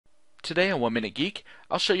Today on 1 Minute Geek,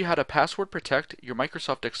 I'll show you how to password protect your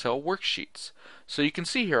Microsoft Excel worksheets. So you can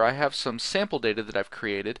see here I have some sample data that I've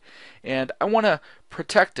created, and I want to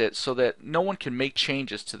protect it so that no one can make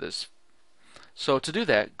changes to this. So to do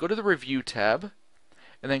that, go to the Review tab,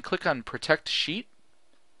 and then click on Protect Sheet,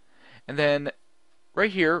 and then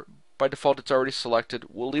right here, by default it's already selected.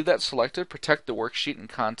 We'll leave that selected, protect the worksheet and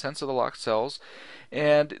contents of the locked cells.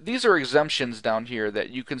 And these are exemptions down here that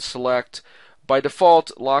you can select. By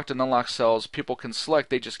default, locked and unlocked cells people can select,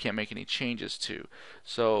 they just can't make any changes to.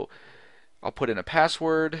 So I'll put in a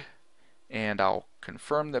password and I'll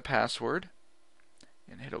confirm the password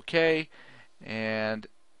and hit OK, and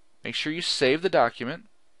make sure you save the document,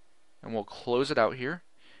 and we'll close it out here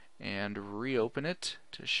and reopen it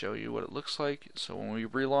to show you what it looks like. So when we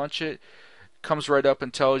relaunch it, comes right up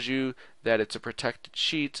and tells you that it's a protected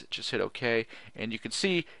sheet. Just hit OK, and you can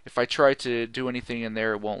see if I try to do anything in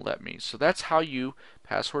there, it won't let me. So that's how you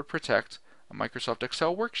password protect a Microsoft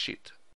Excel worksheet.